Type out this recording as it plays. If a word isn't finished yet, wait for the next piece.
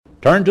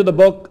Turn to the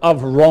book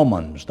of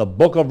Romans, the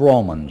book of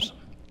Romans.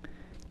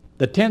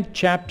 The 10th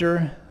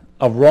chapter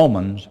of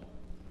Romans.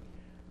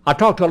 I've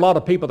talked to a lot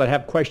of people that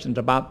have questions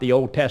about the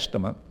Old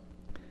Testament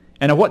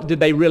and what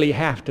did they really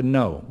have to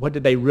know? What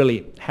did they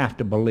really have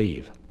to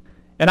believe?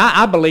 And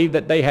I believe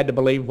that they had to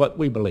believe what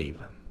we believe.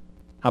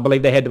 I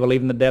believe they had to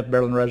believe in the death,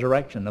 burial, and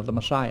resurrection of the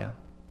Messiah,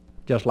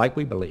 just like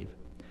we believe.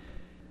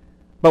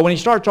 But when he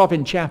starts off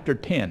in chapter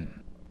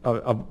 10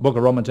 of book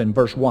of Romans in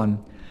verse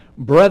 1,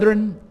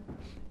 brethren,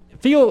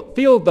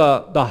 feel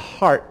the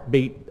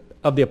heartbeat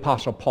of the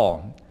Apostle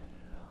Paul.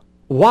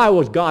 Why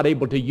was God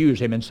able to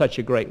use him in such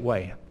a great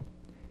way?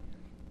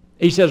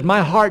 He says,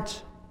 my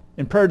heart's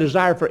and prayer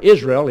desire for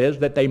Israel is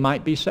that they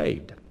might be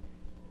saved.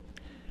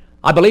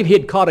 I believe he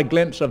had caught a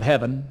glimpse of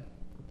heaven.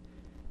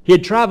 He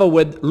had traveled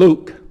with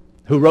Luke,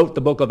 who wrote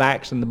the book of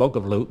Acts and the book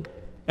of Luke.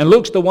 And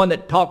Luke's the one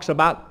that talks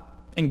about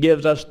and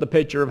gives us the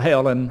picture of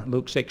hell in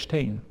Luke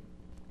 16.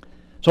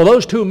 So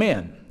those two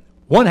men,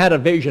 one had a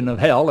vision of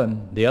hell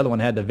and the other one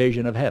had the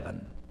vision of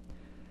heaven.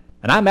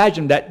 And I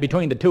imagine that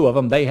between the two of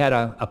them, they had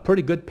a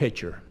pretty good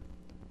picture.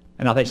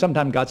 And I think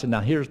sometimes God said,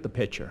 now here's the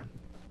picture.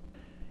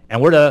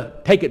 And we're to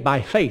take it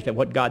by faith that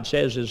what God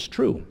says is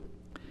true.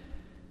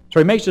 So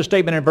he makes a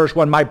statement in verse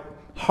 1, my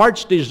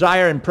heart's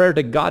desire and prayer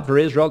to God for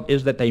Israel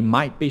is that they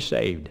might be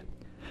saved.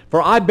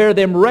 For I bear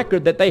them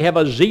record that they have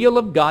a zeal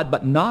of God,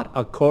 but not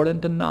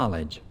according to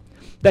knowledge.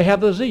 They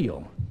have a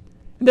zeal.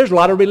 And there's a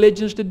lot of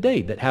religions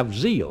today that have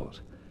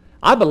zeals.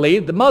 I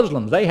believe the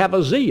Muslims, they have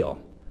a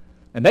zeal.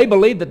 And they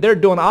believe that they're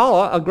doing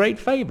Allah a great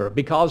favor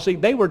because, see,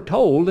 they were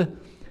told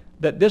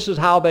that this is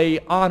how they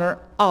honor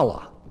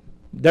Allah,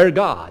 their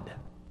God.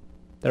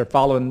 They're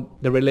following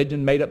the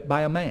religion made up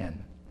by a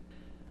man.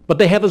 But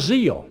they have a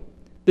zeal.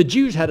 The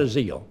Jews had a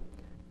zeal.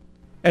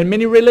 And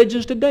many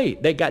religions today,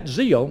 they got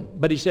zeal,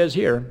 but he says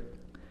here,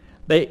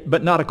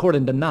 but not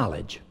according to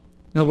knowledge.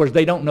 In other words,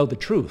 they don't know the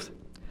truth.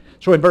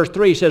 So in verse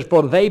 3 he says,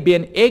 for they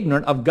being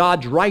ignorant of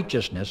God's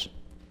righteousness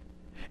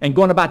and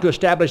going about to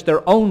establish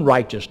their own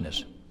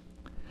righteousness.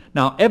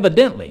 Now,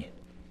 evidently,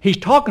 he's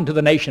talking to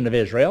the nation of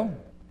Israel,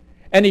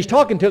 and he's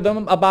talking to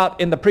them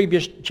about, in the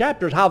previous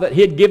chapters, how that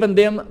he had given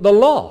them the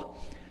law.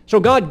 So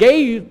God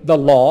gave the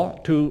law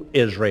to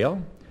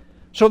Israel.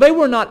 So they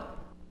were not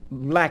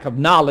lack of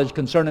knowledge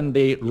concerning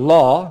the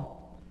law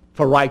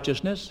for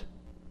righteousness.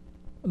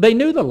 They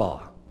knew the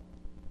law,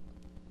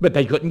 but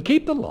they couldn't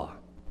keep the law.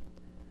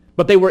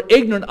 But they were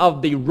ignorant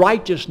of the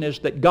righteousness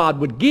that God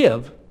would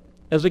give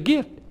as a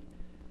gift.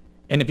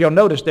 And if you'll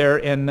notice there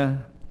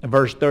in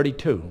verse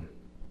 32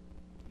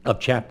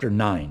 of chapter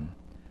 9,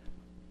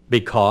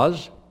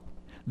 because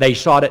they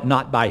sought it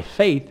not by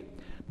faith,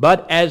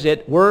 but as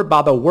it were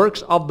by the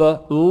works of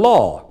the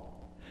law.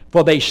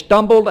 For they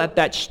stumbled at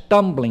that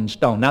stumbling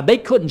stone. Now, they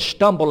couldn't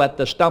stumble at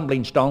the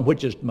stumbling stone,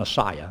 which is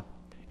Messiah,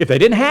 if they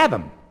didn't have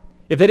him,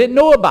 if they didn't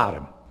know about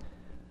him.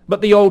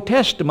 But the Old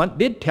Testament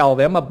did tell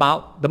them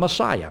about the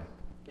Messiah.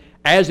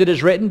 As it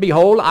is written,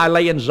 behold, I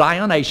lay in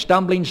Zion a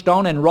stumbling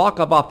stone and rock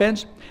of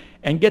offense.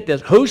 And get this,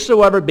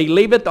 whosoever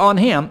believeth on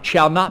him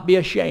shall not be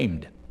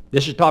ashamed.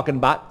 This is talking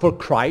about for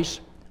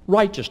Christ's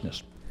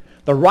righteousness.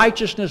 The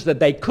righteousness that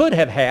they could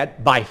have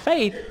had by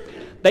faith,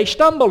 they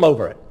stumbled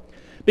over it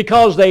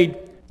because they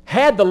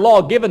had the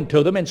law given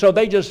to them, and so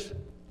they just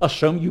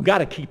assumed you got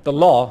to keep the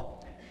law,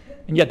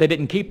 and yet they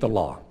didn't keep the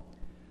law.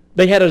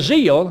 They had a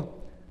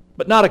zeal,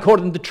 but not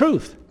according to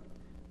truth.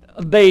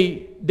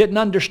 They didn't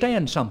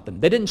understand something.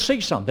 They didn't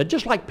see something,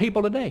 just like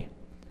people today.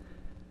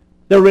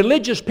 They're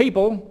religious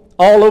people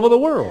all over the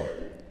world.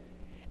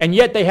 And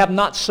yet they have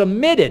not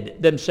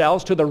submitted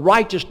themselves to the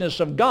righteousness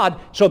of God,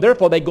 so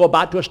therefore they go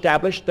about to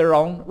establish their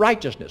own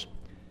righteousness.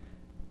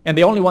 And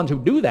the only ones who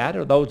do that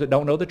are those that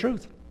don't know the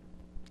truth.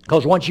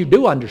 Because once you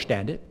do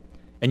understand it,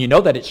 and you know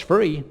that it's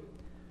free,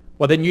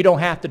 well then you don't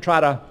have to try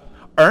to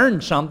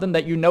earn something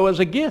that you know is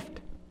a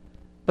gift.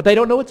 But they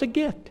don't know it's a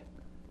gift.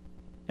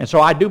 And so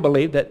I do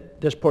believe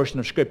that this portion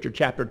of Scripture,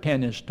 chapter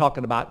 10, is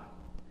talking about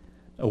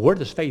where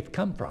does faith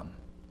come from?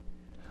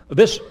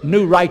 This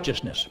new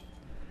righteousness.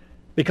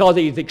 Because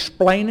he's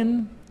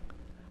explaining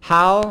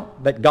how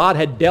that God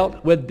had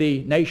dealt with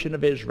the nation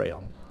of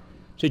Israel.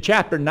 See,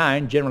 chapter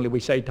 9, generally we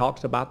say,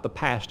 talks about the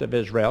past of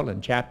Israel,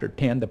 and chapter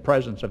 10, the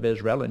presence of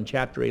Israel, and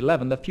chapter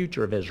 11, the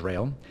future of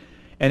Israel.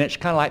 And it's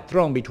kind of like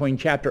thrown between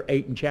chapter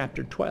 8 and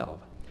chapter 12.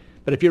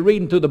 But if you're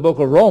reading through the book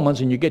of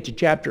Romans and you get to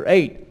chapter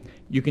 8,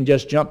 you can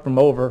just jump from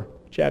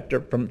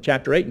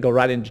chapter 8 and go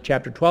right into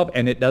chapter 12,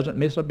 and it doesn't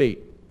miss a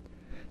beat.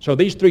 So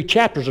these three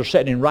chapters are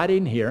sitting right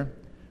in here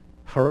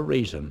for a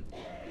reason.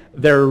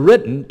 They're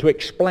written to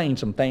explain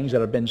some things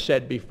that have been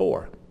said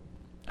before.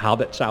 How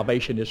that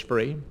salvation is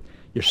free.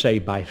 You're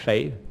saved by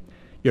faith.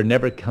 You're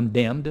never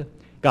condemned.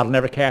 God will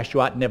never cast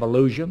you out and never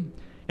lose you.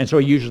 And so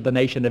he uses the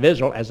nation of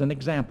Israel as an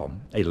example,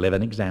 a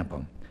living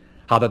example.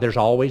 How that there's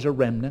always a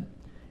remnant.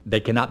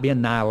 They cannot be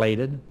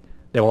annihilated.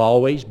 There will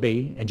always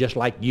be. And just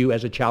like you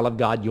as a child of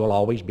God, you will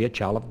always be a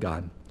child of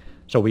God.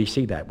 So we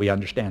see that. We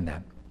understand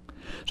that.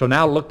 So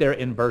now look there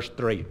in verse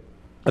 3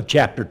 of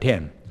chapter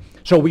 10.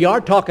 So we are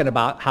talking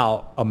about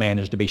how a man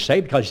is to be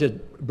saved, because he says,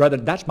 brother,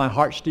 that's my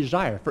heart's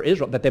desire for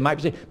Israel, that they might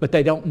be saved, but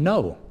they don't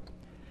know.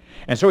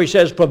 And so he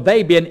says, for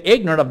they being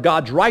ignorant of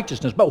God's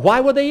righteousness. But why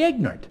were they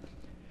ignorant?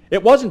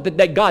 It wasn't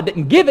that God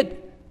didn't give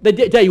it,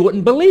 they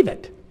wouldn't believe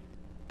it.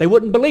 They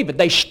wouldn't believe it.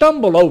 They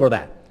stumble over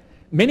that.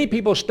 Many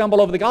people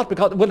stumble over the gospel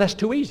because, well, that's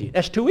too easy.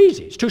 That's too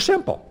easy. It's too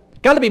simple.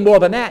 Got to be more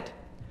than that.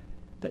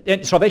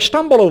 And so they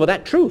stumble over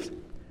that truth.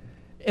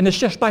 And it's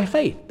just by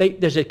faith. They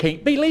just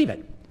can't believe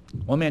it.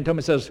 One man told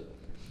me, says,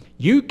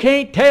 you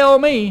can't tell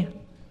me.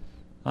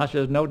 I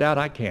says, no doubt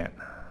I can't.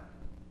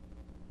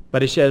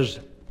 But he says,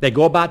 they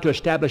go about to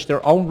establish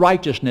their own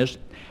righteousness,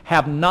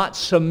 have not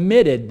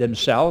submitted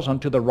themselves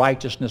unto the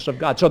righteousness of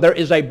God. So there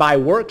is a by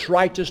works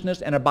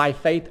righteousness and a by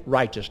faith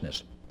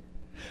righteousness.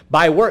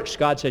 By works,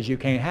 God says you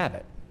can't have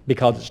it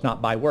because it's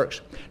not by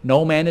works.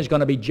 No man is going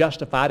to be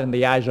justified in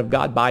the eyes of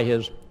God by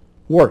his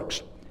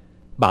works,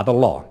 by the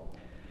law.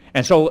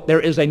 And so there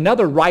is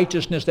another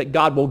righteousness that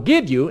God will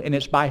give you, and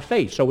it's by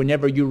faith. So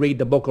whenever you read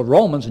the book of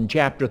Romans in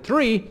chapter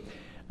 3,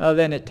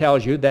 then it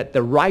tells you that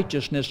the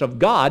righteousness of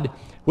God,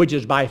 which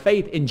is by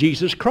faith in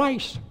Jesus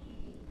Christ.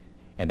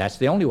 And that's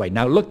the only way.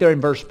 Now look there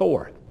in verse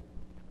 4.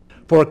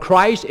 For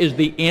Christ is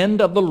the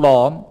end of the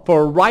law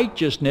for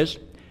righteousness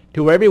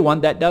to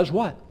everyone that does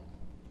what?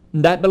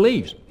 That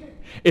believes.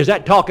 Is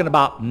that talking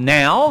about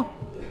now,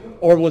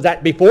 or was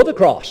that before the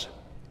cross?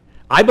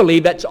 I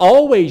believe that's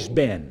always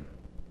been.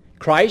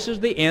 Christ is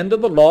the end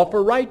of the law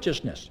for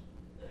righteousness.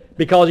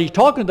 Because he's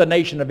talking to the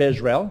nation of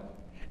Israel.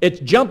 It's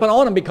jumping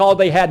on them because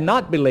they had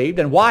not believed.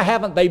 And why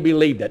haven't they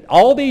believed it?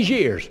 All these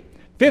years,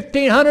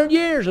 1,500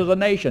 years as a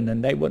nation,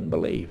 and they wouldn't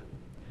believe.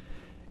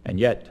 And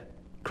yet,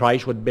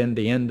 Christ would have been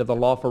the end of the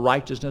law for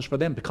righteousness for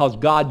them, because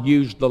God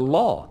used the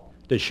law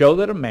to show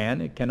that a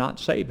man cannot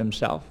save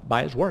himself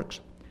by his works.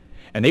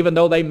 And even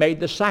though they made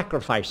the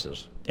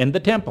sacrifices in the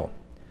temple,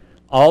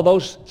 all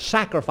those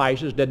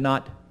sacrifices did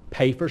not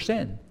pay for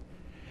sin.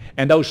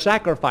 And those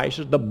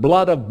sacrifices, the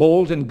blood of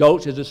bulls and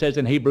goats, as it says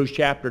in Hebrews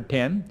chapter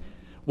 10,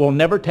 will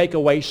never take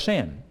away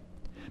sin.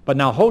 But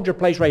now hold your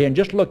place right here and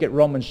just look at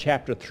Romans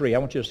chapter 3. I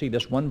want you to see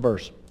this one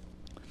verse.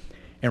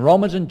 In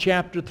Romans in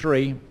chapter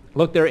 3,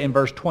 look there in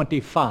verse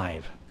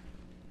 25.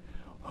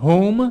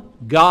 Whom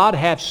God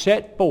hath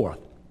set forth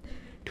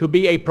to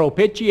be a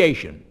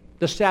propitiation,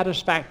 the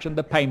satisfaction,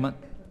 the payment,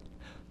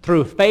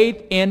 through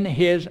faith in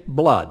his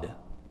blood,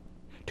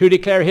 to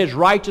declare his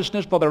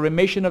righteousness for the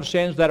remission of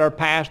sins that are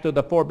past through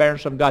the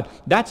forbearance of God.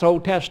 That's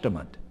Old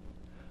Testament.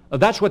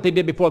 That's what they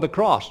did before the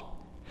cross.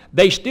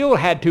 They still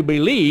had to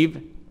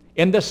believe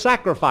in the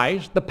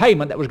sacrifice, the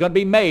payment that was going to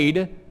be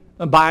made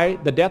by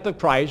the death of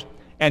Christ,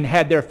 and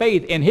had their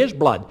faith in his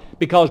blood,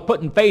 because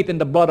putting faith in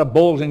the blood of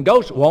bulls and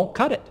goats won't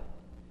cut it.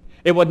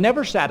 It would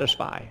never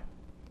satisfy.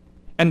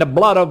 And the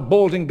blood of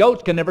bulls and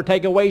goats can never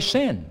take away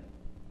sin.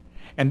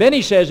 And then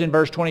he says in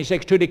verse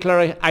 26, to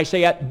declare, I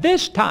say, at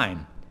this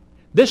time,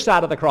 this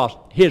side of the cross,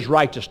 his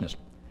righteousness.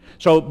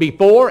 So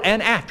before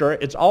and after,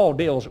 it's all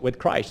deals with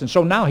Christ. And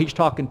so now he's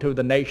talking to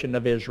the nation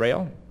of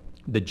Israel,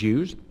 the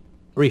Jews,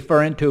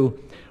 referring to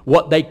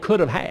what they could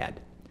have had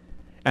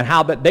and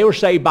how that they were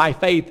saved by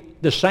faith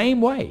the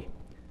same way.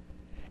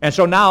 And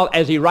so now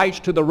as he writes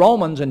to the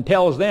Romans and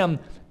tells them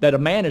that a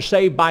man is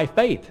saved by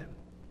faith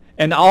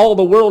and all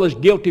the world is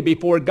guilty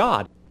before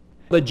God,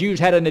 the Jews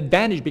had an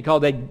advantage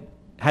because they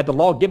had the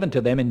law given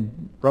to them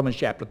in Romans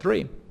chapter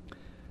 3.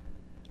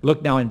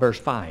 Look now in verse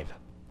 5.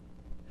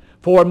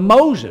 For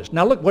Moses,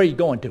 now look where he's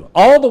going to,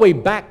 all the way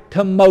back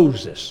to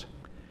Moses.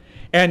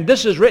 And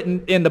this is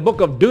written in the book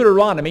of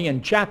Deuteronomy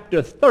in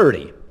chapter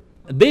 30.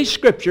 These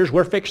scriptures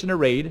we're fixing to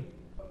read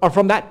are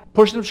from that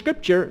portion of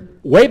scripture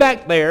way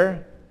back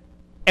there,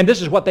 and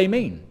this is what they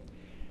mean.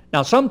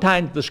 Now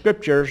sometimes the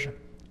scriptures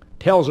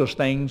tells us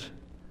things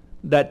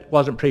that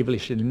wasn't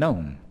previously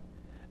known.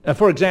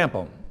 For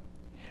example,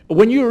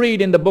 when you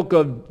read in the book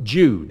of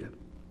Jude,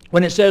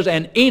 when it says,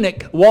 and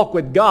Enoch walked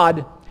with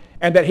God,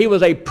 and that he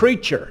was a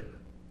preacher,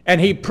 and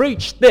he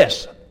preached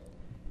this.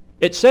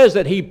 It says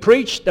that he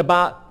preached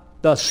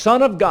about the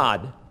Son of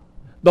God,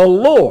 the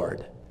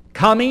Lord,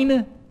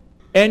 coming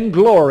in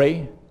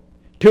glory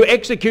to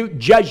execute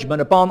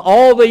judgment upon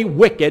all the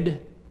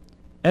wicked,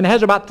 and it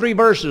has about 3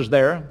 verses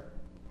there.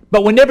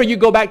 But whenever you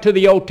go back to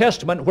the Old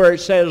Testament, where it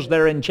says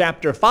there in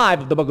chapter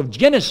 5 of the book of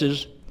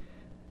Genesis,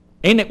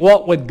 Enoch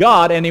walked with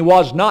God, and he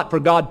was not, for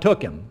God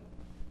took him.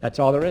 That's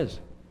all there is.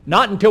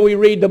 Not until we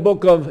read the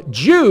book of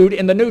Jude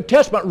in the New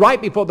Testament,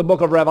 right before the book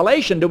of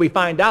Revelation, do we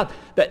find out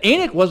that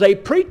Enoch was a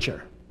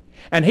preacher.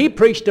 And he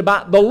preached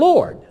about the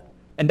Lord.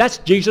 And that's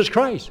Jesus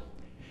Christ.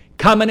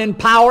 Coming in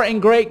power and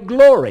great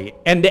glory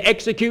and to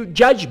execute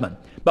judgment.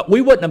 But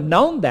we wouldn't have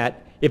known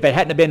that if it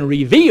hadn't been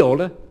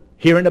revealed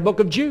here in the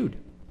book of Jude.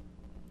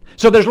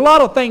 So there's a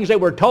lot of things they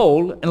were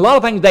told and a lot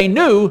of things they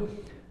knew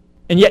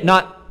and yet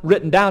not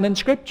written down in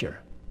Scripture.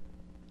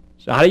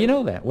 So how do you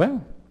know that?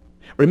 Well,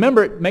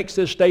 remember, it makes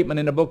this statement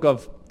in the book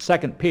of 2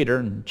 Peter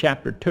in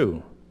chapter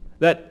 2,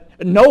 that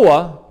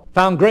Noah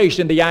found grace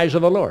in the eyes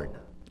of the Lord.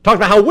 Talks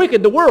about how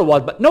wicked the world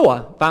was, but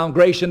Noah found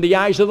grace in the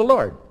eyes of the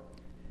Lord.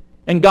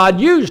 And God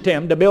used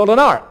him to build an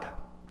ark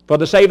for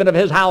the saving of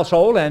his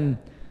household and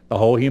the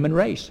whole human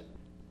race.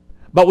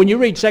 But when you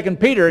read 2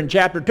 Peter in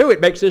chapter 2,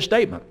 it makes this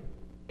statement.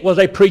 Was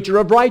a preacher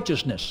of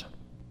righteousness.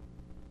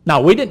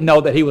 Now, we didn't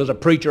know that he was a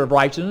preacher of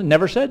righteousness.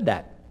 Never said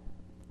that.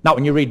 Not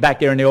when you read back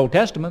there in the Old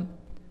Testament.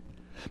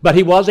 But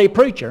he was a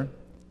preacher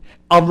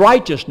of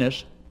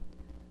righteousness.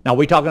 Now, are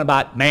we talking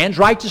about man's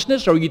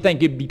righteousness, or you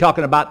think you'd be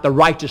talking about the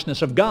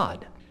righteousness of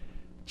God?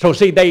 So,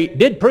 see, they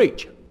did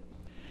preach.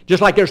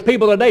 Just like there's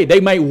people today, they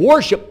may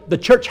worship the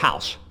church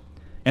house,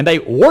 and they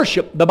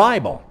worship the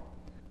Bible,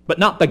 but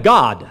not the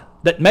God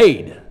that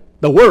made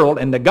the world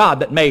and the God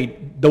that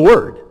made the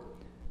Word.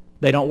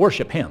 They don't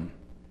worship him.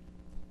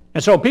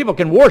 And so people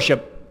can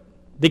worship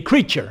the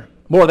creature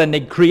more than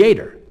the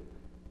Creator.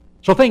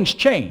 So things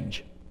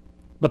change.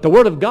 But the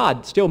Word of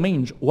God still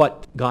means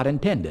what God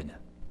intended.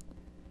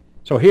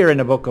 So here in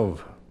the book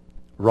of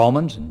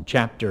Romans, in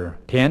chapter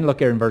 10, look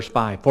here in verse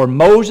 5. For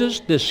Moses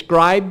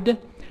described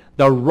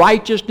the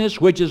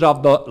righteousness which is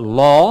of the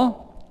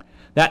law,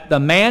 that the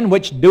man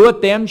which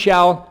doeth them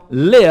shall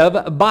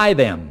live by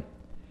them.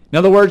 In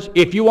other words,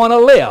 if you want to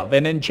live,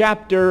 and in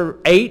chapter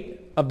 8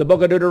 of the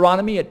book of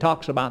Deuteronomy, it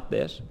talks about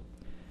this.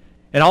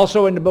 And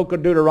also in the book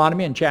of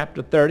Deuteronomy, in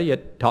chapter 30,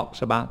 it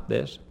talks about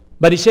this.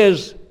 But he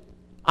says,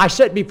 I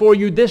set before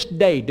you this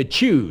day to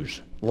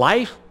choose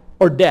life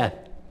or death.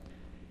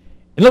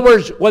 In other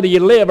words, whether you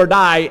live or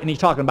die, and he's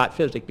talking about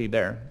physically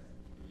there,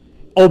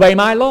 obey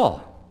my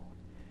law.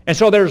 And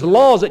so there's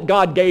laws that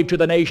God gave to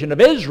the nation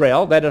of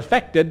Israel that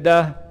affected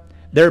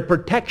their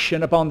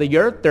protection upon the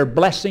earth, their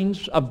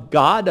blessings of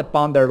God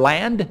upon their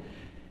land,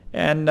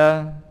 and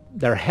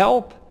their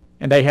health,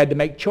 and they had to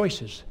make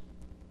choices.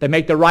 They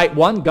make the right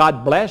one,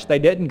 God bless. They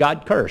didn't,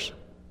 God curse.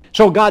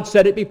 So God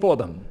set it before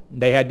them.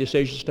 They had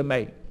decisions to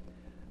make.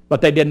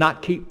 But they did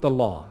not keep the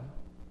law.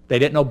 They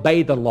didn't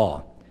obey the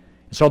law.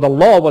 So the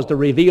law was to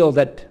reveal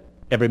that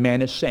every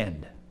man is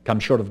sinned, come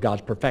short of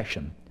God's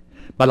perfection.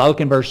 But I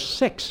look in verse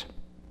 6.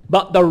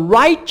 But the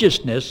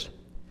righteousness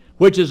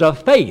which is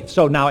of faith.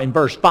 So now in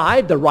verse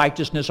 5, the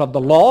righteousness of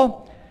the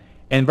law.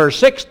 In verse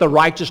 6, the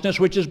righteousness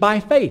which is by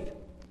faith.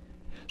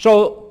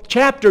 So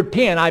chapter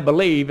 10, I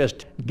believe, is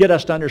to get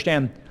us to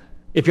understand,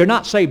 if you're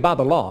not saved by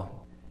the law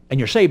and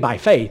you're saved by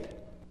faith,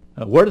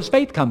 where does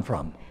faith come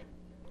from?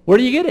 Where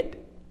do you get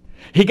it?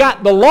 He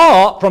got the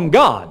law from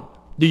God.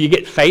 Do you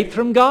get faith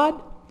from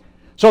God?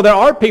 So there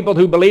are people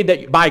who believe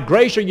that by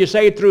grace are you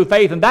saved through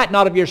faith, and that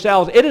not of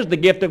yourselves, it is the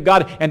gift of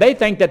God, and they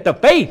think that the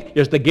faith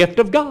is the gift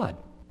of God.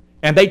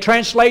 And they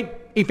translate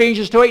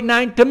Ephesians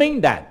 2:8-9 to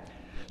mean that.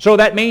 So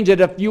that means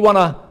that if you want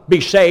to be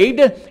saved,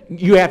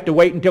 you have to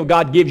wait until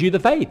God gives you the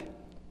faith.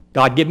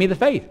 God give me the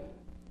faith.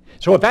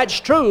 So if that's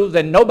true,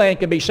 then no man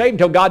can be saved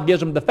until God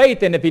gives him the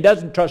faith, and if he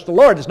doesn't trust the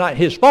Lord, it's not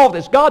his fault,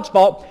 it's God's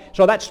fault.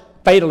 So that's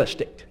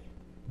fatalistic.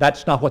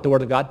 That's not what the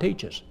Word of God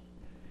teaches.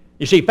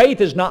 You see, faith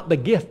is not the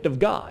gift of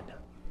God.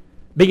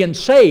 Being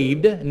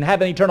saved and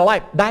having eternal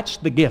life, that's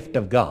the gift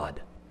of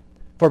God.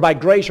 For by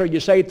grace are you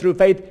saved through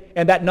faith,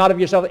 and that not of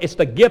yourself. It's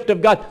the gift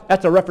of God.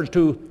 That's a reference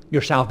to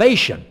your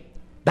salvation.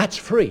 That's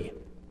free.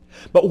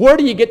 But where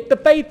do you get the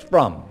faith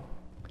from?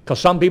 Because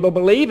some people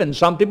believe and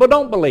some people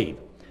don't believe.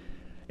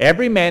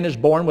 Every man is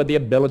born with the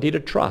ability to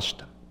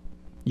trust.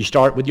 You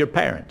start with your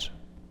parents.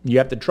 You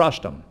have to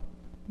trust them.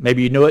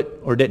 Maybe you knew it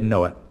or didn't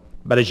know it.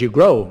 But as you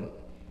grow,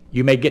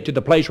 you may get to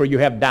the place where you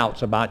have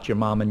doubts about your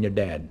mom and your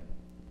dad,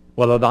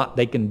 whether or not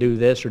they can do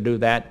this or do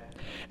that.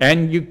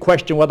 And you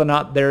question whether or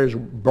not they're as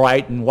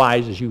bright and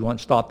wise as you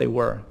once thought they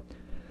were.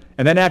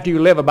 And then after you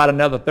live about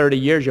another 30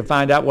 years, you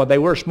find out, well, they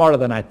were smarter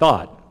than I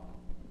thought.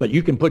 But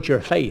you can put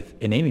your faith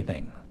in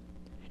anything.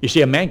 You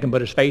see, a man can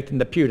put his faith in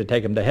the pew to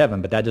take him to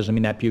heaven, but that doesn't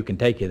mean that pew can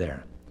take you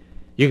there.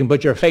 You can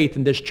put your faith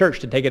in this church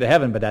to take you to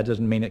heaven, but that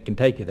doesn't mean it can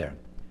take you there.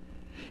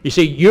 You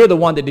see, you're the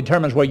one that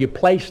determines where you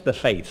place the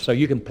faith. So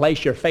you can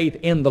place your faith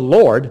in the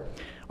Lord,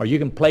 or you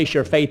can place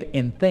your faith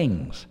in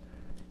things.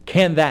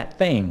 Can that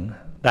thing,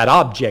 that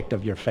object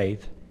of your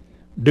faith,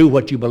 do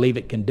what you believe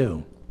it can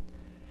do?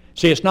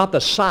 See, it's not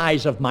the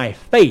size of my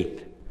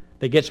faith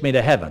that gets me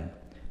to heaven.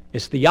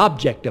 It's the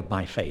object of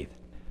my faith.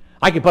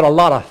 I can put a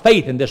lot of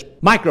faith in this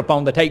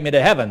microphone to take me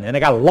to heaven, and I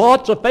got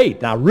lots of faith,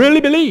 and I really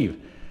believe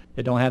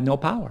it don't have no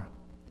power.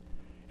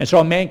 And so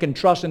a man can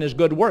trust in his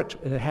good works,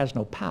 but it has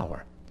no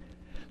power.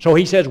 So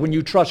he says when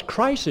you trust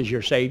Christ as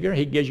your Savior,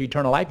 he gives you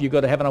eternal life, you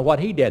go to heaven on what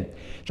he did.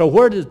 So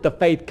where does the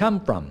faith come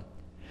from?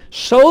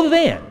 So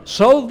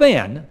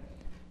then,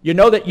 you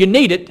know that you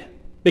need it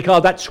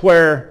because that's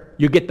where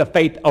you get the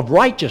faith of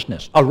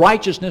righteousness. A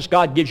righteousness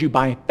God gives you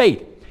by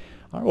faith.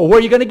 Well, where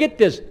are you going to get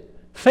this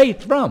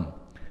faith from?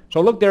 So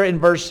look there in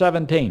verse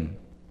 17.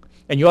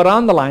 And you ought to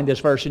underline this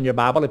verse in your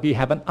Bible if you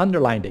haven't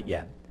underlined it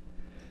yet.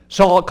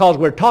 So because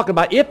we're talking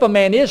about if a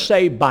man is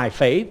saved by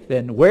faith,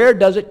 then where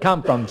does it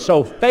come from?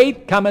 So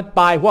faith cometh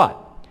by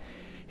what?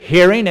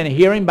 Hearing, and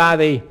hearing by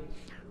the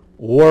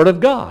Word of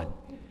God.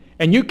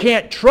 And you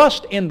can't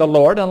trust in the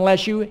Lord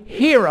unless you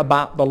hear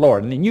about the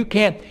Lord. And you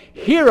can't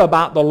hear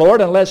about the Lord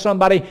unless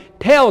somebody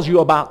tells you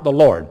about the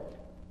Lord.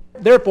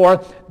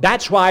 therefore,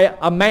 that's why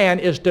a man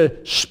is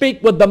to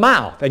speak with the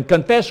mouth and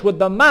confess with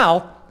the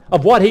mouth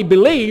of what he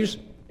believes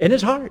in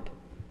his heart,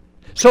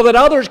 so that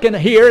others can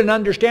hear and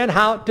understand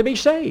how to be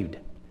saved.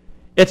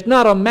 It's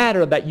not a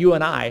matter that you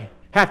and I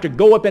have to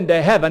go up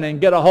into heaven and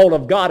get a hold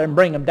of God and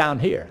bring him down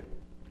here.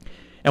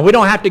 And we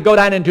don't have to go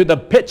down into the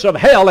pits of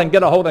hell and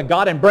get a hold of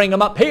God and bring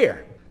him up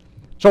here.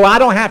 So I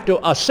don't have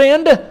to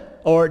ascend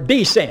or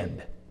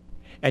descend.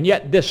 And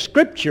yet this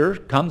scripture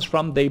comes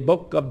from the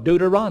book of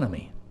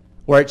Deuteronomy,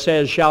 where it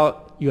says,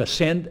 shall you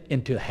ascend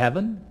into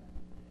heaven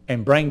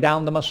and bring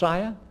down the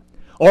Messiah?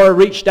 Or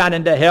reach down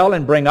into hell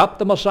and bring up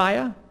the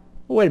Messiah?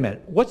 Well, wait a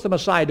minute. What's the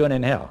Messiah doing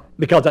in hell?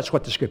 Because that's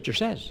what the scripture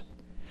says.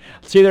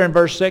 See there in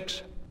verse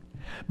 6?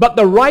 But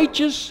the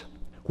righteous,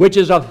 which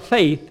is of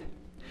faith,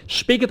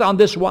 speaketh on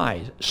this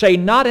wise, say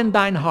not in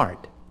thine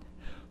heart,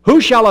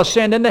 who shall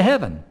ascend into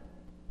heaven?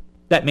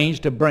 That means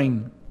to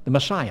bring the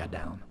Messiah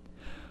down.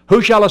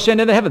 Who shall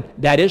ascend into heaven?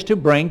 That is to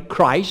bring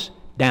Christ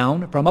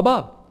down from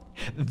above.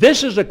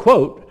 This is a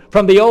quote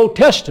from the Old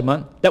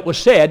Testament that was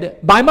said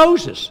by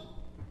Moses.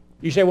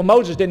 You say, well,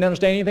 Moses didn't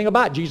understand anything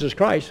about Jesus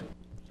Christ.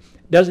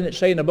 Doesn't it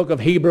say in the book of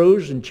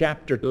Hebrews in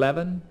chapter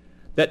 11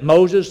 that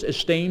Moses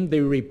esteemed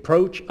the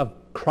reproach of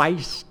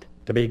Christ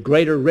to be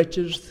greater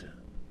riches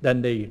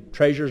than the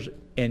treasures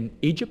in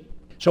Egypt?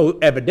 So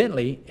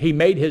evidently, he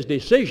made his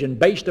decision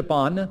based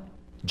upon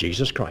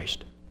Jesus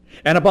Christ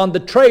and upon the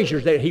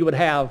treasures that he would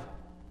have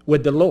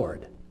with the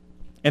Lord.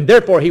 And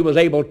therefore, he was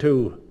able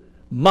to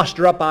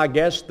muster up, I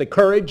guess, the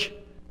courage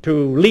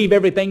to leave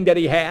everything that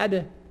he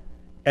had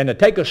and to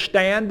take a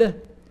stand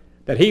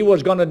that he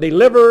was going to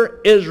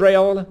deliver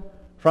Israel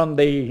from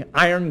the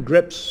iron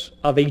grips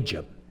of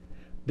Egypt.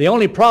 The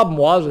only problem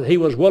was that he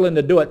was willing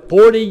to do it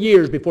 40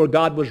 years before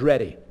God was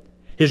ready.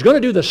 He's going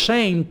to do the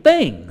same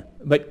thing,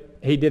 but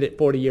he did it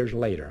 40 years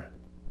later.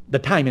 The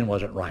timing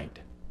wasn't right.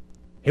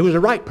 He was the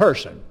right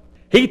person.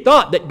 He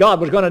thought that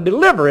God was going to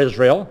deliver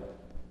Israel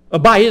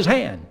by his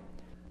hand.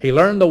 He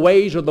learned the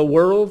ways of the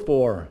world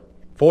for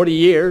 40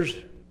 years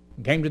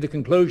and came to the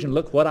conclusion,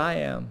 look what I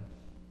am.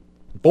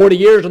 40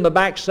 years on the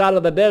backside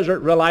of the desert,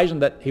 realizing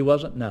that he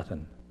wasn't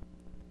nothing.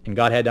 And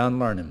God had to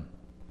unlearn him,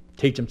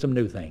 teach him some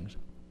new things.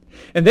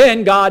 And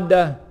then God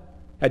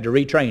had to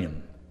retrain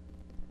him.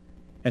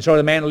 And so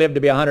the man lived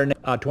to be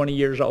 120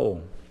 years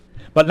old.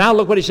 But now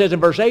look what he says in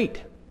verse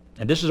 8.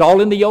 And this is all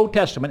in the Old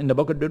Testament, in the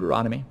book of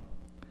Deuteronomy.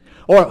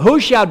 Or who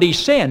shall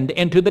descend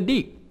into the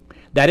deep?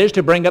 That is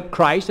to bring up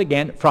Christ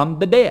again from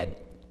the dead.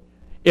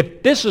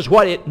 If this is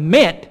what it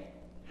meant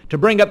to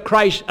bring up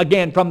Christ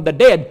again from the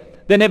dead,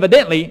 then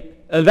evidently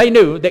they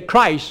knew that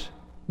Christ,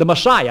 the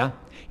Messiah,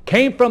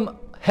 came from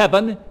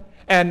heaven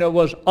and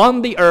was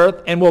on the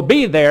earth and will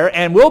be there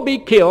and will be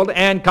killed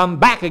and come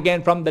back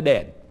again from the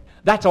dead.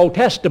 That's Old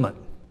Testament.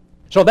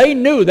 So they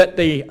knew that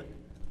the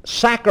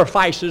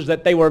sacrifices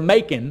that they were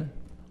making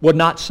would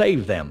not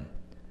save them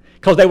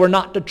because they were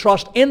not to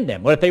trust in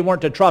them. Well, if they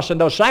weren't to trust in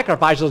those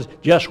sacrifices,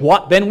 just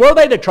what then were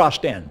they to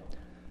trust in?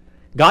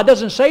 God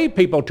doesn't save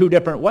people two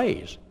different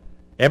ways.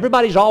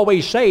 Everybody's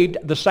always saved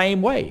the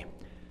same way.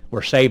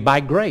 We're saved by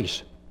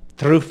grace,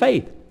 through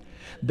faith.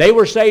 They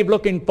were saved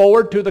looking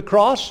forward to the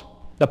cross,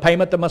 the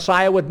payment the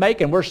Messiah would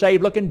make, and we're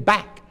saved looking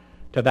back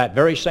to that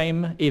very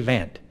same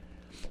event.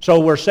 So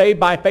we're saved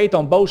by faith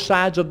on both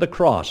sides of the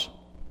cross.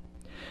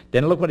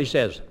 Then look what he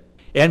says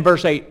in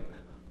verse 8.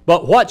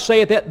 But what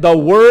saith it? The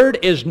word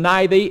is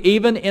nigh thee,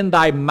 even in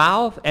thy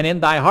mouth and in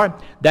thy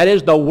heart. That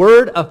is the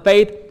word of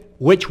faith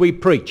which we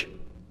preach.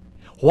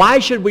 Why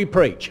should we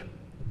preach?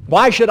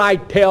 Why should I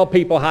tell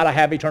people how to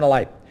have eternal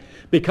life?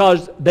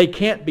 Because they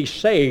can't be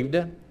saved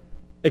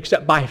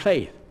except by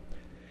faith.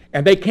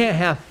 And they can't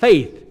have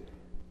faith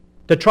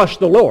to trust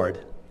the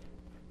Lord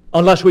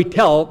unless we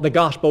tell the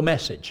gospel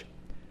message.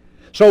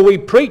 So we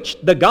preach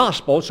the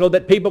gospel so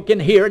that people can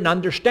hear and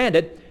understand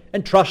it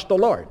and trust the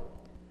Lord.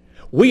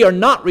 We are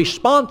not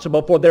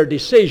responsible for their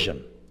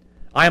decision.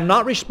 I am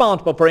not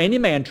responsible for any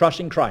man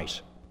trusting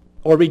Christ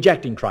or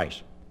rejecting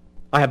Christ.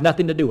 I have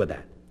nothing to do with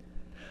that.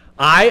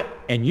 I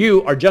and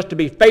you are just to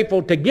be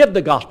faithful to give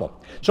the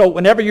gospel. So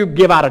whenever you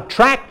give out a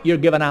tract, you're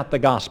giving out the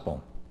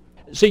gospel.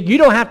 See, you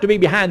don't have to be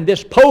behind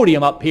this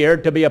podium up here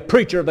to be a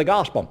preacher of the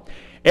gospel.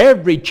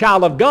 Every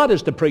child of God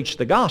is to preach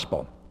the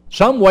gospel,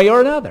 some way or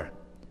another.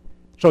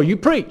 So you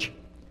preach.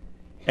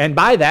 And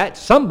by that,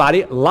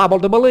 somebody liable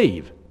to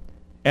believe.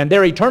 And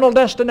their eternal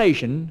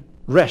destination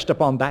rests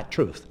upon that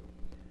truth.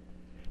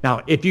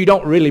 Now, if you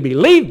don't really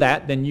believe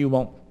that, then you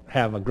won't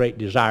have a great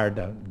desire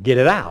to get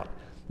it out.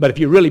 But if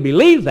you really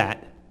believe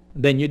that,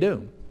 then you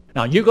do.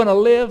 Now, you're going to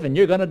live and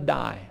you're going to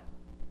die.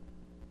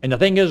 And the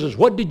thing is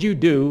what did you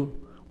do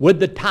with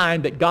the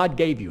time that God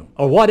gave you,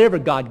 or whatever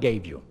God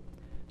gave you?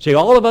 See,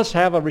 all of us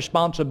have a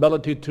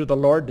responsibility to the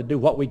Lord to do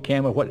what we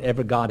can with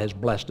whatever God has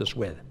blessed us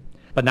with.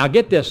 But now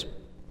get this.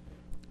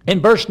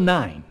 In verse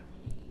 9,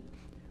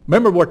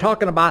 remember we're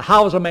talking about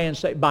how is a man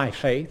saved? By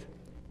faith.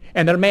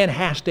 And that a man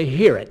has to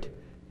hear it.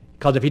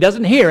 Because if he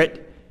doesn't hear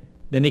it,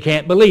 then he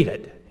can't believe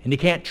it. And he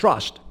can't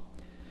trust.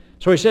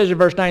 So he says in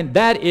verse 9,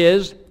 that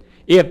is,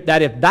 if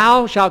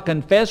thou shalt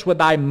confess with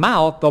thy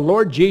mouth the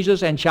Lord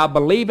Jesus, and shalt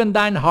believe in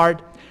thine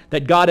heart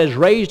that God has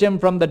raised him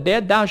from the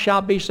dead, thou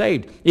shalt be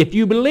saved. If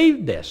you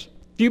believe this,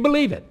 if you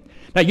believe it.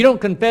 Now, you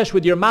don't confess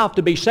with your mouth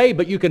to be saved,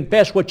 but you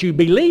confess what you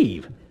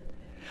believe.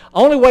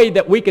 Only way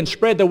that we can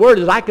spread the word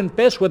is I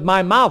confess with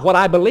my mouth what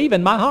I believe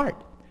in my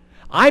heart.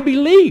 I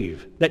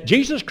believe that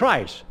Jesus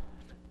Christ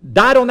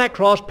died on that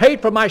cross,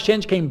 paid for my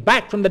sins, came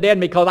back from the dead,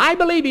 and because I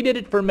believe he did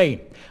it for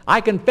me.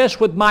 I confess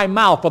with my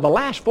mouth for the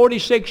last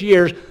 46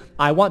 years.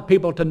 I want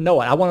people to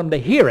know it. I want them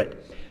to hear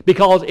it.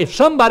 Because if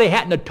somebody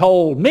hadn't have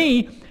told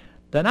me,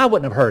 then I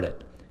wouldn't have heard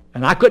it.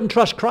 And I couldn't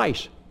trust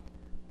Christ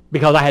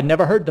because I had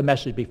never heard the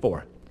message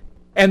before.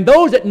 And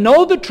those that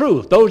know the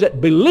truth, those that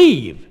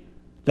believe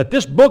that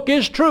this book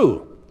is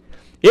true,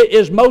 it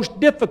is most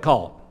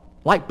difficult,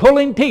 like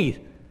pulling teeth,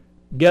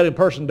 get a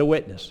person to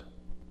witness,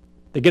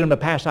 to get them to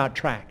pass out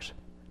tracts,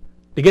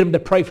 to get them to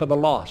pray for the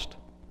lost.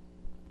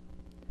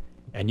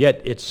 And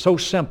yet it's so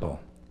simple.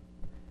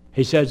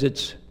 He says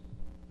it's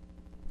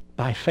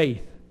by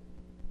faith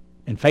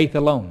and faith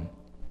alone.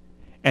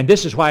 And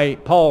this is why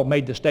Paul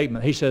made the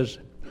statement. He says,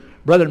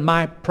 brethren,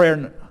 my prayer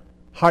and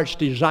heart's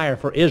desire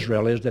for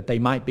Israel is that they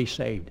might be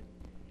saved.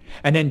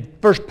 And then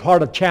first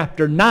part of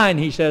chapter 9,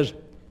 he says,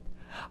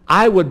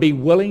 I would be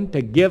willing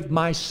to give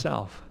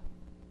myself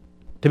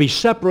to be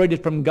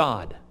separated from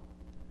God,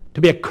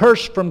 to be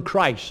accursed from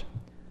Christ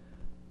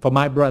for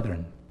my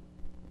brethren.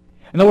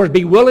 In other words,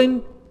 be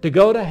willing to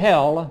go to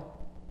hell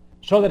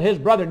so that his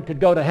brethren could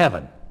go to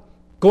heaven.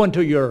 Go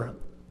into your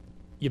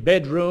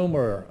bedroom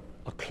or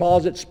a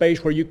closet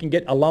space where you can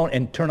get alone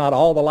and turn out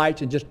all the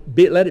lights and just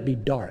let it be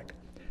dark.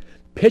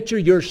 Picture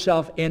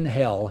yourself in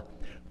hell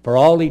for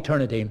all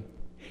eternity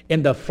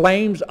in the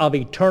flames of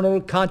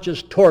eternal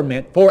conscious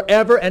torment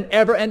forever and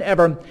ever and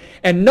ever,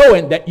 and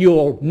knowing that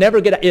you'll never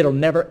get out, it'll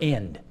never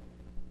end.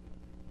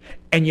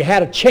 And you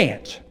had a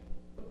chance,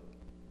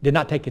 did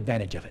not take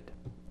advantage of it.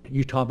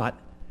 You talk about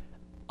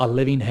a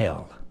living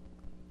hell.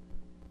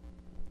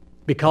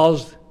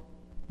 Because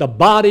the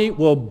body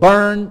will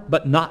burn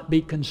but not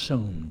be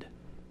consumed.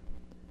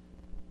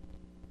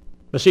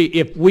 But see,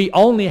 if we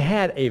only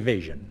had a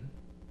vision,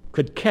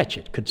 could catch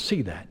it, could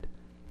see that.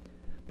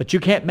 But you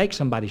can't make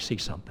somebody see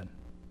something.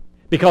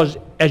 Because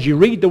as you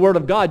read the Word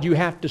of God, you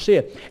have to see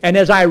it. And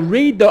as I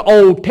read the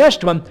Old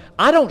Testament,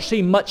 I don't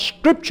see much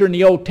Scripture in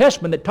the Old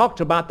Testament that talks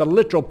about the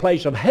literal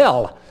place of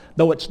hell,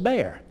 though it's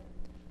there.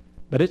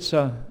 But it's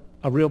a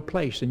real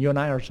place, and you and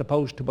I are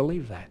supposed to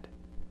believe that.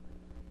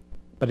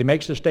 But he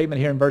makes a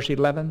statement here in verse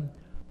 11,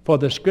 for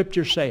the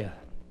Scripture saith,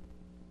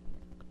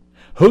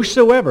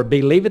 whosoever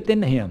believeth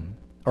in him,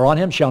 or on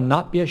him, shall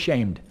not be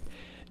ashamed.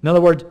 In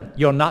other words,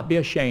 you'll not be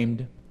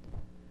ashamed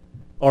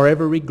or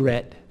ever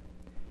regret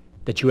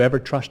that you ever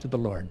trusted the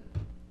Lord.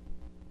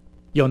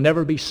 You'll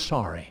never be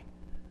sorry.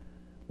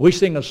 We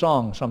sing a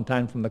song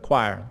sometimes from the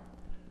choir.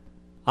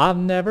 I've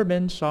never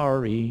been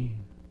sorry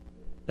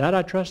that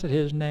I trusted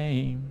his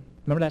name.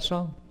 Remember that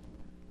song?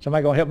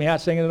 Somebody going to help me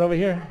out singing it over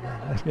here?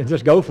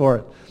 Just go for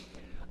it.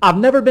 I've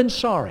never been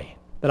sorry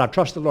that I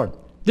trusted the Lord.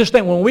 Just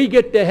think, when we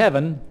get to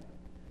heaven,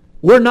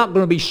 we're not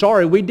going to be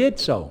sorry we did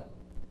so.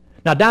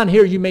 Now down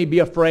here you may be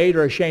afraid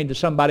or ashamed that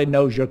somebody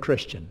knows you're a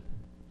Christian.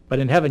 But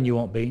in heaven you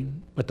won't be.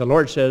 But the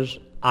Lord says,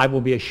 I will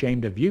be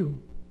ashamed of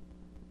you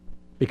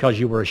because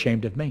you were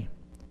ashamed of me.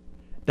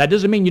 That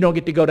doesn't mean you don't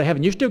get to go to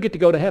heaven. You still get to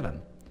go to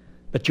heaven.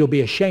 But you'll be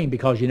ashamed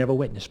because you never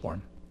witnessed for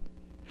him.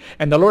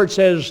 And the Lord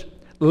says,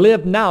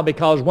 live now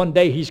because one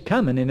day he's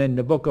coming. And in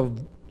the book of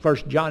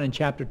 1 John in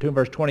chapter 2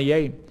 verse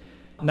 28,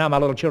 now my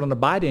little children,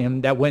 abide in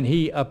him, that when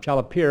he shall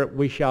appear,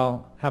 we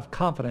shall have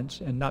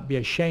confidence and not be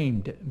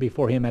ashamed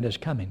before him at his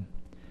coming.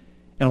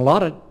 And a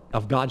lot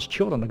of God's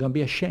children are going to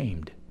be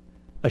ashamed.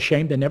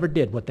 Ashamed they never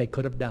did what they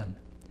could have done.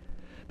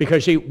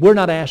 Because see, we're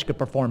not asked to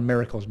perform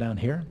miracles down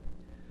here.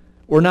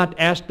 We're not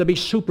asked to be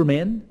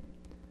supermen.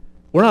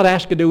 We're not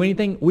asked to do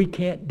anything we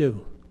can't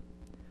do.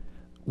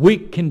 We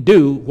can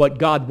do what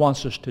God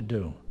wants us to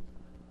do.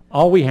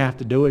 All we have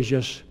to do is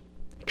just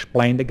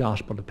explain the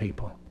gospel to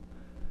people.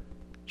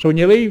 So when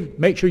you leave,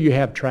 make sure you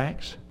have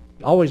tracts.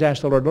 Always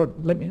ask the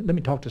Lord, let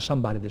me talk to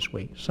somebody this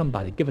week.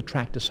 Somebody, give a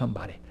tract to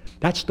somebody.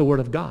 That's the Word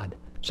of God.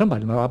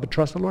 Somebody will not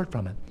trust the Lord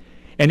from it.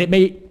 And it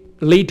may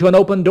lead to an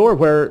open door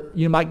where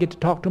you might get to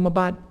talk to them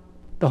about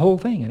the whole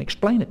thing and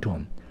explain it to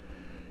them.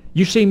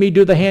 You see me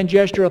do the hand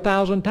gesture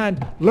 1,000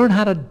 times. Learn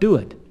how to do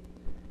it.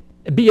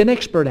 Be an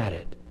expert at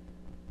it.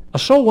 A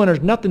soul winner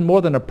is nothing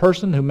more than a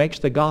person who makes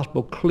the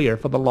gospel clear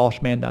for the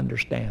lost man to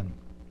understand.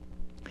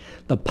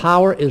 The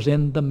power is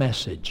in the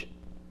message.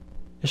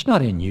 It's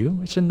not in you.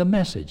 It's in the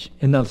message.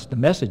 And the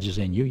message is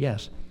in you,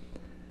 yes.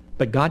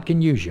 But God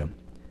can use you.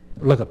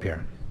 Look up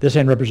here. This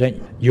hand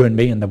represents you and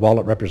me, and the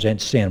wallet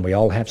represents sin. We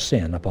all have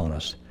sin upon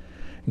us.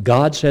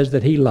 God says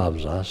that he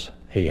loves us.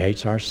 He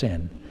hates our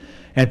sin.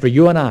 And for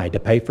you and I to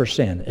pay for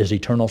sin is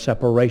eternal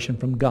separation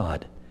from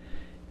God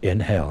in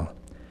hell.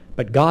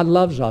 But God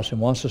loves us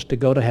and wants us to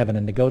go to heaven.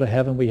 And to go to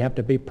heaven, we have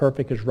to be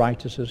perfect, as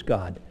righteous as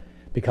God.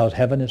 Because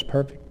heaven is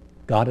perfect.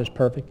 God is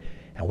perfect.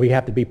 And we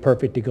have to be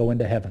perfect to go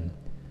into heaven.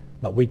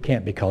 But we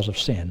can't because of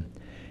sin.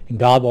 And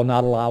God will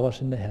not allow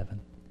us into heaven.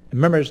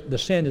 Remember, the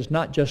sin is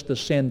not just the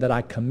sin that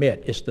I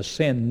commit. It's the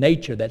sin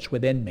nature that's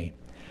within me.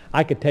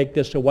 I could take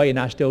this away and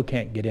I still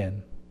can't get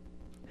in.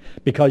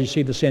 Because you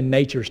see, the sin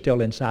nature is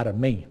still inside of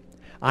me.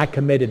 I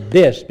committed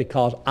this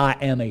because I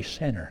am a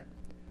sinner.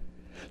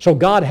 So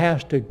God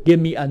has to give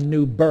me a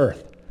new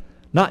birth.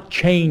 Not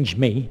change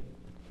me.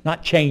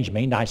 Not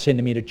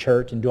sending me to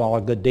church and do all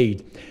our good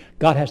deeds.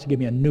 God has to give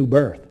me a new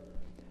birth.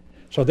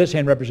 So this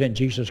hand represents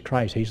Jesus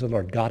Christ. He's the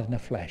Lord God in the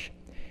flesh.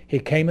 He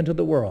came into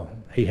the world.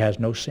 He has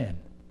no sin.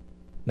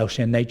 No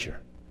sin nature.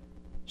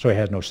 So he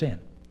has no sin.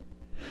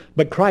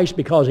 But Christ,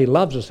 because he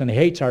loves us and he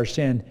hates our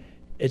sin,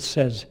 it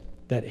says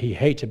that he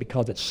hates it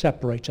because it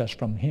separates us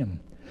from him.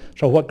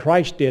 So what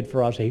Christ did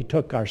for us, he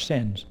took our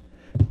sins,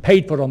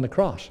 paid for it on the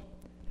cross,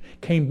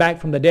 came back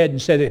from the dead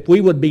and said if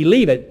we would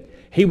believe it,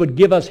 he would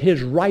give us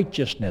his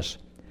righteousness.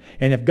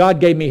 And if God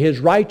gave me his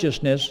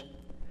righteousness,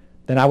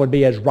 then I would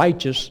be as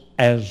righteous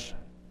as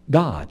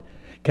God.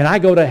 Can I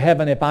go to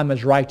heaven if I'm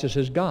as righteous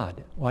as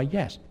God? Why,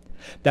 yes.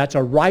 That's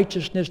a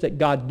righteousness that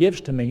God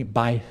gives to me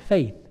by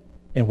faith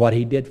in what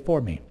he did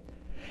for me.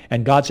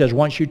 And God says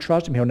once you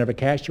trust him, he'll never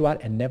cast you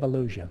out and never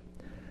lose you.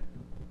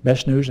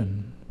 Best news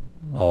in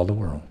all the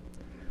world.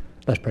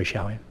 Let's pray,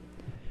 shall we?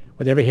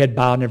 With every head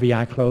bowed and every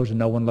eye closed and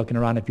no one looking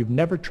around, if you've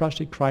never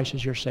trusted Christ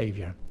as your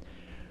Savior,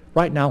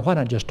 right now, why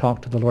not just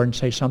talk to the Lord and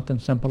say something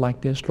simple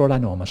like this? Lord, I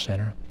know I'm a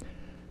sinner.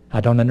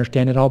 I don't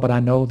understand it all, but I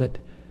know that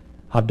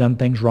I've done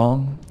things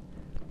wrong.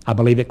 I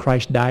believe that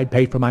Christ died,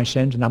 paid for my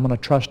sins, and I'm going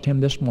to trust him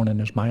this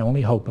morning as my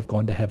only hope of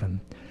going to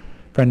heaven.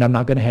 Friend, I'm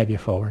not going to have you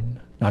forward,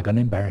 not going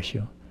to embarrass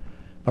you.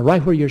 But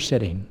right where you're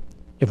sitting,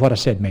 if what I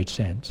said made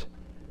sense,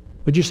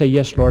 would you say,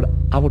 yes, Lord,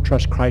 I will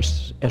trust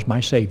Christ as my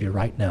Savior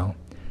right now.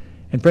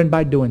 And friend,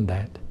 by doing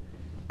that,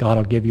 God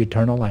will give you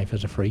eternal life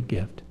as a free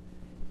gift.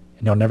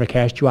 And he'll never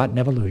cast you out,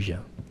 never lose you.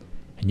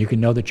 And you can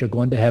know that you're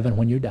going to heaven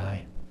when you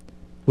die.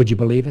 Would you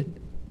believe it?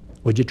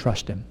 Would you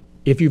trust him?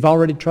 If you've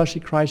already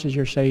trusted Christ as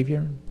your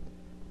Savior,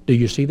 do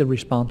you see the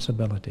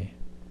responsibility?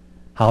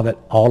 How that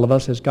all of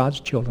us as God's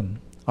children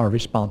are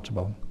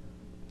responsible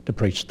to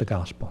preach the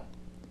gospel.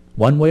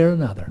 One way or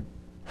another,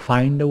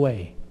 find a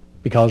way.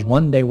 Because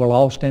one day we'll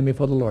all stand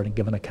before the Lord and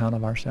give an account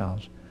of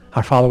ourselves.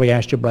 Our Father, we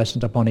ask your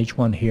blessings upon each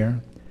one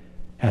here.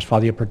 Ask,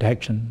 Father, your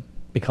protection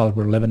because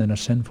we're living in a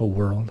sinful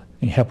world.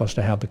 And help us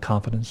to have the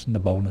confidence and the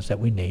boldness that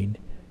we need.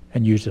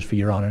 And use us for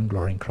your honor and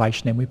glory. In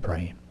Christ's name we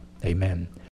pray. Amen.